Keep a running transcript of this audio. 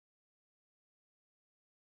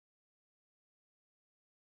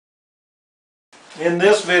In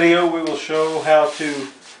this video we will show how to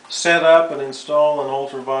set up and install an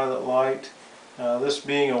ultraviolet light. This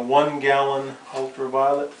being a 1 gallon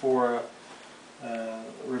ultraviolet for a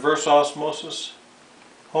reverse osmosis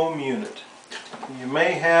home unit. You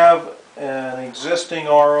may have an existing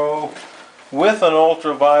RO with an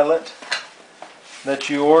ultraviolet that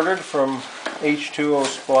you ordered from H2O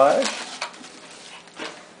Splash.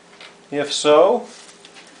 If so,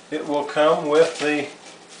 it will come with the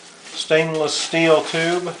stainless steel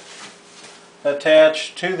tube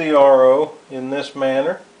attached to the RO in this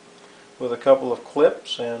manner with a couple of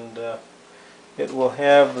clips, and it will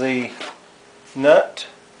have the nut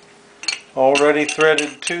already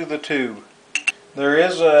threaded to the tube. There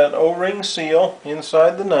is an O-ring seal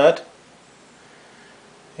inside the nut,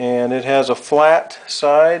 and it has a flat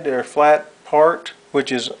side or flat part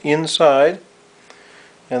which is inside,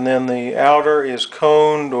 and then the outer is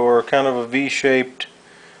coned or kind of a V-shaped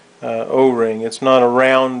O-ring. It's not a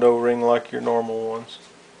round O-ring like your normal ones.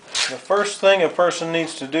 The first thing a person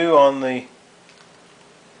needs to do on the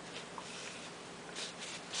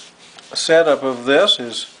setup of this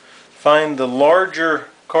is find the larger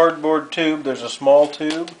cardboard tube. There's a small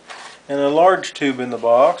tube and a large tube in the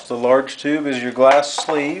box. The large tube is your glass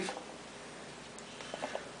sleeve.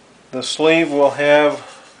 The sleeve will have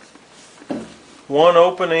one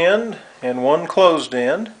open end and one closed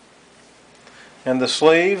end, and the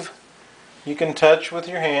sleeve you can touch with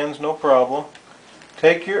your hands, no problem.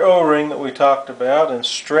 Take your O-ring that we talked about and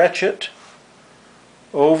stretch it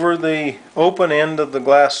over the open end of the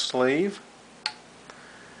glass sleeve,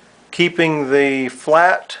 keeping the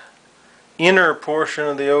flat inner portion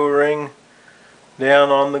of the O-ring down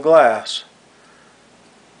on the glass.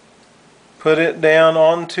 Put it down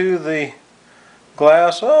onto the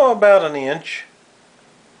glass, about an inch,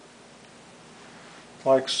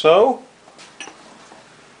 like so.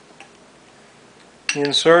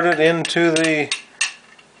 Insert it into the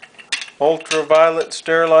ultraviolet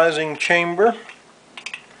sterilizing chamber,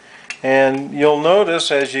 and you'll notice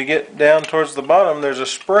as you get down towards the bottom there's a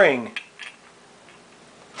spring.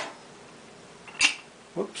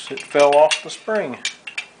 Whoops, it fell off the spring.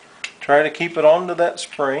 Try to keep it onto that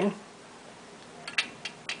spring.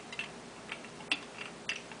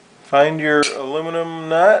 Find your aluminum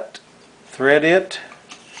nut, thread it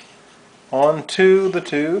onto the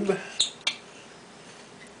tube.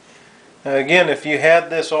 Now again, if you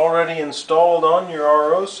had this already installed on your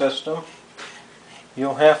RO system,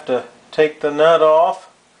 you'll have to take the nut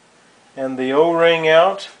off and the O-ring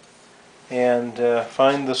out and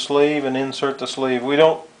find the sleeve and insert the sleeve. We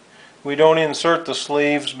don't insert the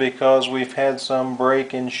sleeves because we've had some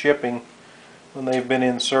break in shipping when they've been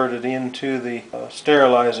inserted into the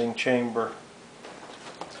sterilizing chamber.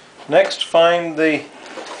 Next, find the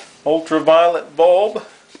ultraviolet bulb.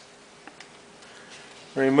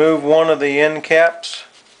 Remove one of the end caps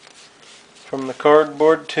from the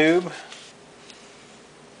cardboard tube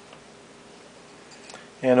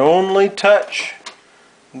and only touch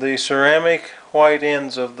the ceramic white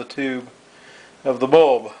ends of the tube of the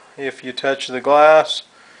bulb. If you touch the glass,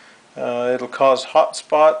 it'll cause hot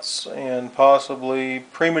spots and possibly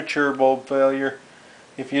premature bulb failure.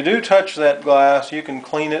 If you do touch that glass, you can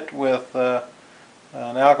clean it with an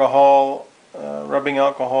alcohol, rubbing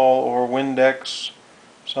alcohol or Windex,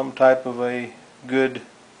 some type of a good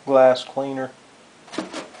glass cleaner.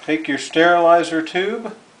 Take your sterilizer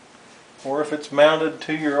tube, or if it's mounted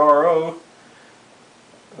to your RO,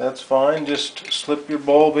 that's fine. Just slip your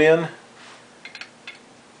bulb in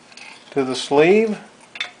to the sleeve.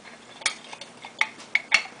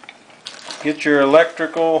 Get your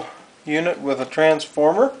electrical unit with a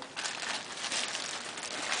transformer,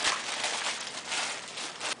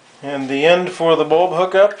 and the end for the bulb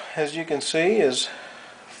hookup, as you can see, is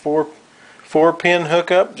four pin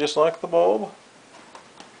hookup, just like the bulb.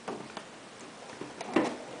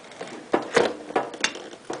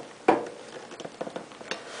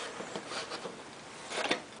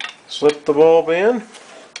 Slip the bulb in,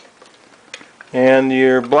 and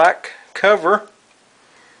your black cover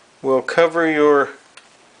will cover your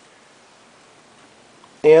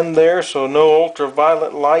end there so no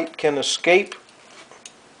ultraviolet light can escape.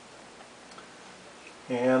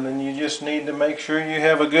 And then you just need to make sure you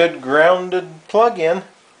have a good grounded plug-in,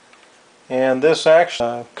 and this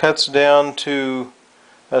actually cuts down to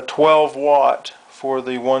a 12 watt for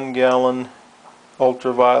the 1 gallon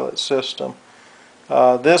ultraviolet system.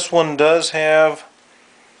 This one does have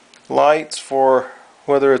lights for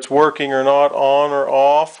whether it's working or not, on or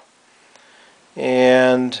off,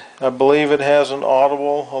 and I believe it has an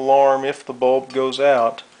audible alarm if the bulb goes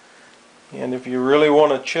out. And if you really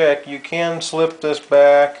want to check, you can slip this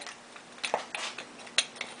back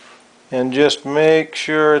and just make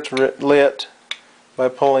sure it's lit by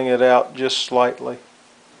pulling it out just slightly.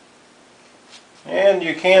 And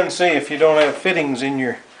you can see, if you don't have fittings in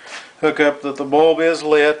your hookup, that the bulb is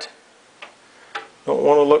lit. Don't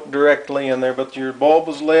want to look directly in there, but your bulb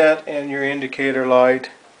is lit and your indicator light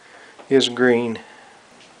is green.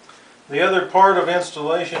 The other part of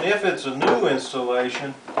installation, if it's a new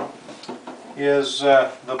installation, is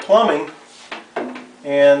the plumbing.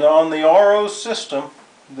 And on the RO system,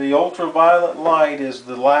 the ultraviolet light is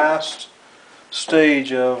the last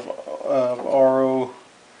stage of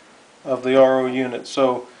the RO unit.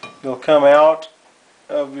 So you'll come out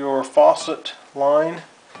of your faucet line,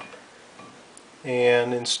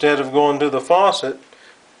 and instead of going to the faucet,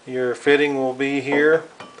 your fitting will be here,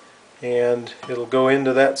 and it'll go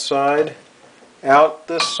into that side, out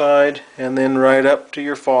this side, and then right up to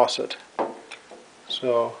your faucet.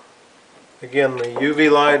 So again, the UV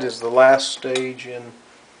light is the last stage in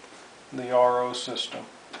the RO system.